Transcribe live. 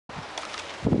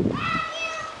We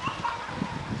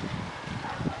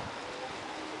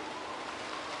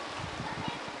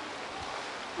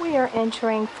are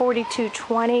entering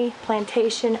 4220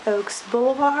 Plantation Oaks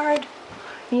Boulevard,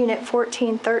 Unit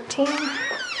 1413.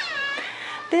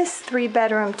 This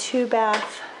 3-bedroom,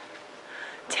 2-bath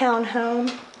townhome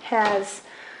has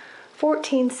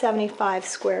 1475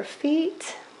 square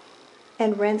feet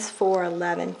and rents for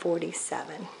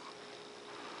 $1147.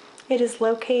 It is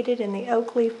located in the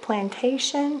Oakleaf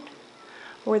Plantation,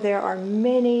 where there are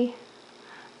many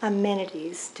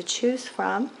amenities to choose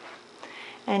from,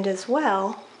 and as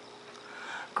well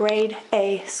grade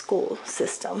A school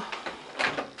system.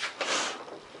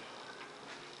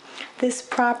 This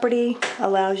property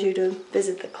allows you to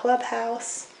visit the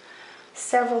clubhouse,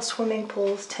 several swimming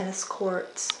pools, tennis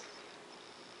courts.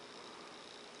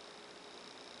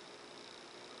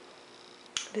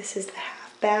 This is the half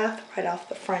bath right off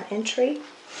the front entry.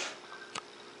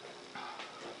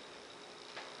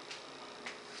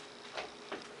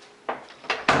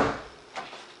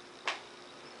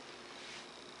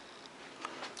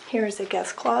 Here is a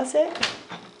guest closet.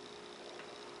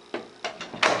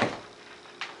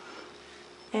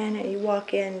 And you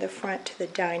walk in the front to the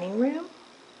dining room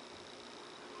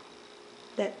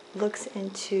that looks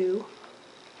into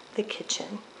the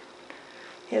kitchen.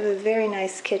 You have a very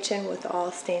nice kitchen with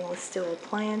all stainless steel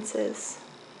appliances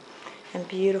and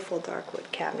beautiful dark wood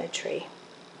cabinetry.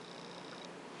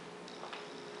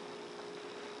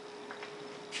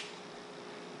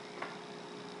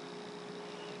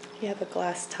 You have a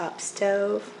glass top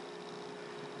stove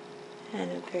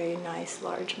and a very nice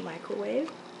large microwave.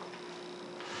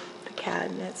 The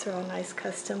cabinets are all nice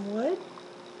custom wood.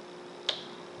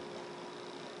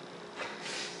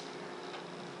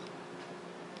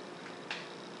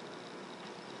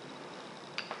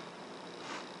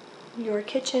 Your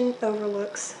kitchen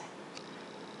overlooks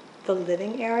the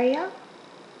living area.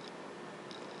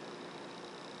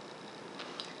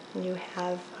 And you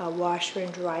have a washer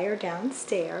and dryer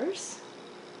downstairs.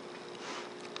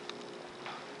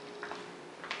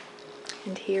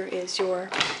 And here is your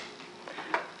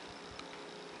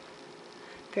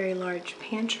very large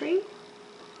pantry.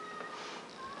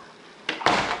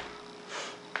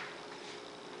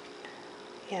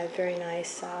 You have a very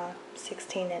nice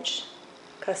 16-inch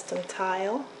custom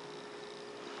tile,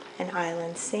 an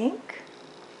island sink.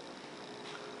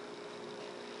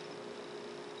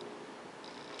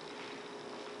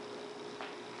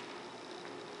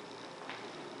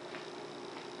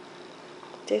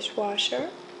 Dishwasher.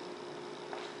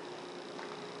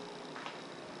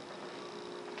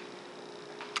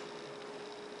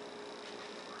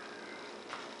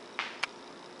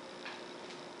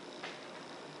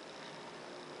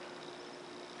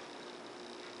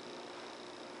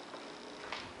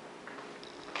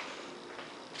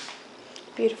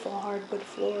 Beautiful hardwood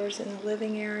floors in the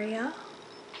living area.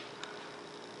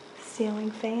 Ceiling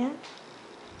fan.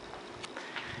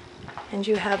 And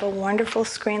you have a wonderful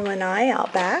screen lanai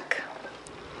out back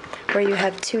where you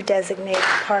have 2 designated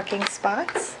parking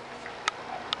spots.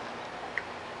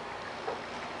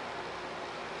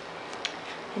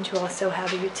 And you also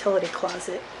have a utility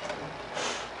closet.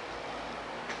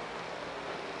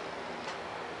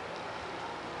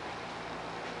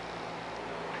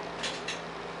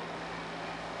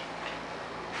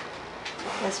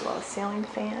 As well as ceiling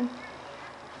fan.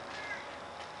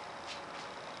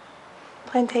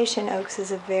 Plantation Oaks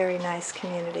is a very nice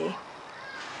community.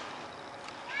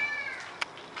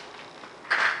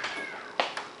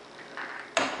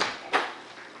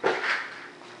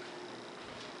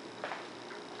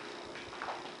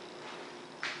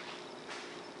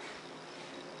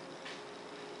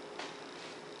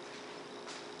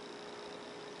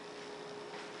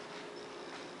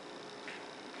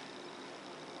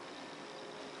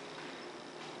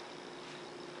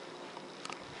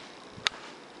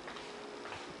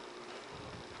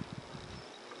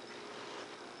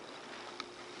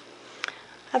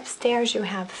 Upstairs you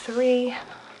have 3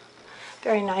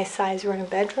 very nice sized room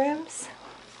bedrooms.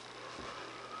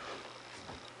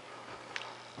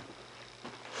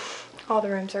 All the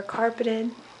rooms are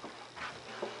carpeted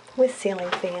with ceiling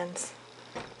fans.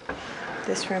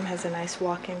 This room has a nice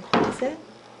walk-in closet.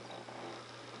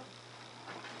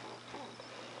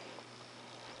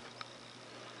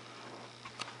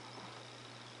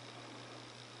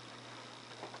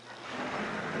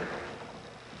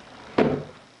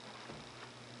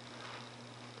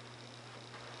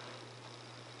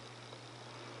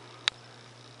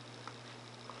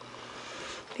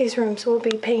 These rooms will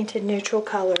be painted neutral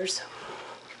colors.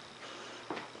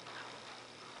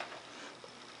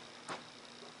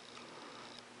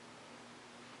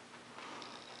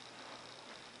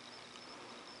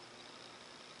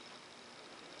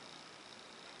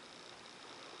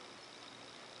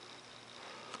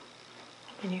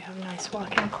 And you have nice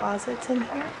walk-in closets in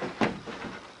here.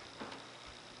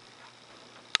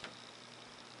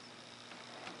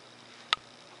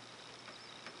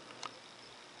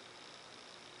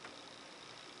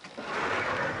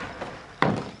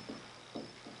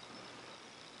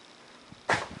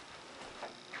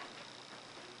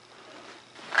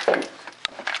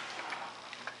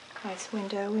 Nice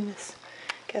window in this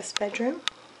guest bedroom.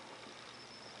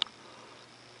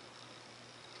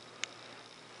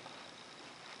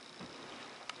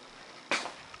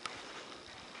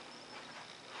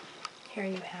 Here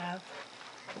you have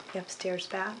the upstairs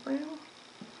bathroom,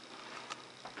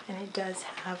 and it does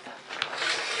have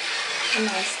a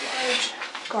nice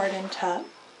large garden tub.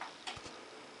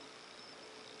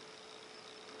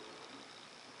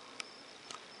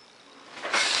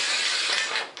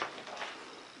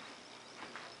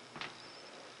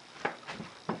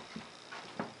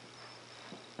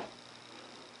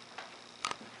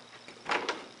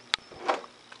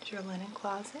 Here's your linen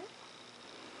closet.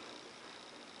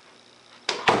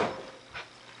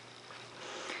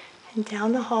 And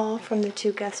down the hall from the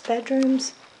two guest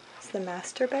bedrooms is the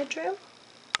master bedroom.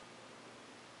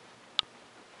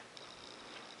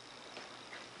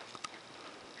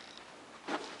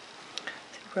 It's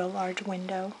a real large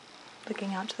window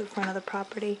looking out to the front of the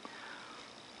property.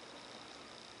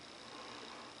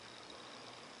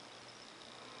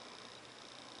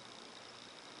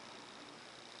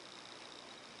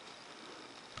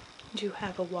 You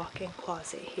have a walk-in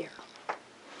closet here.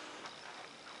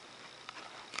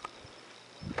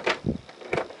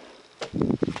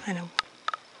 And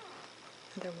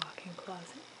another walk-in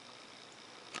closet.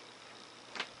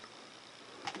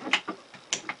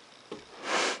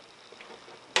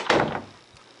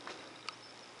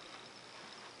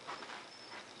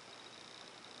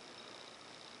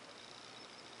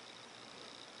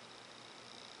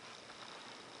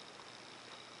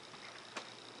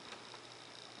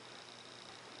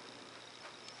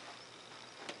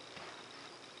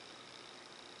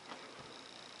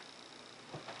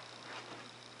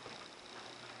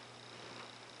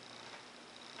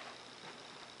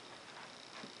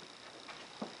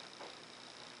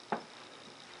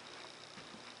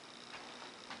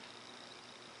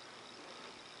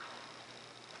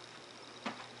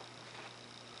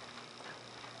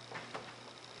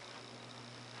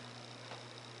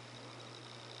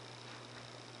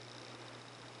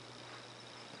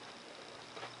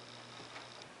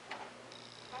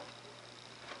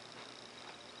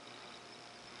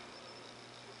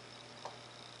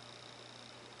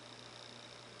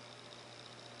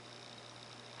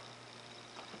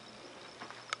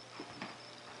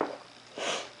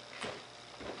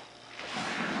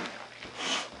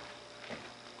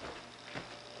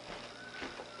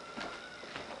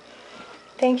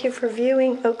 Thank you for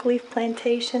viewing Oakleaf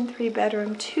Plantation,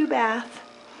 3-bedroom, 2-bath,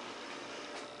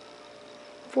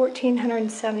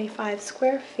 1,475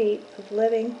 square feet of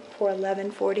living for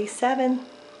 $1147,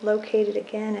 located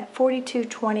again at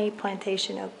 4220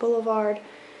 Plantation Oak Boulevard,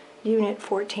 Unit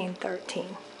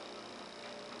 1413.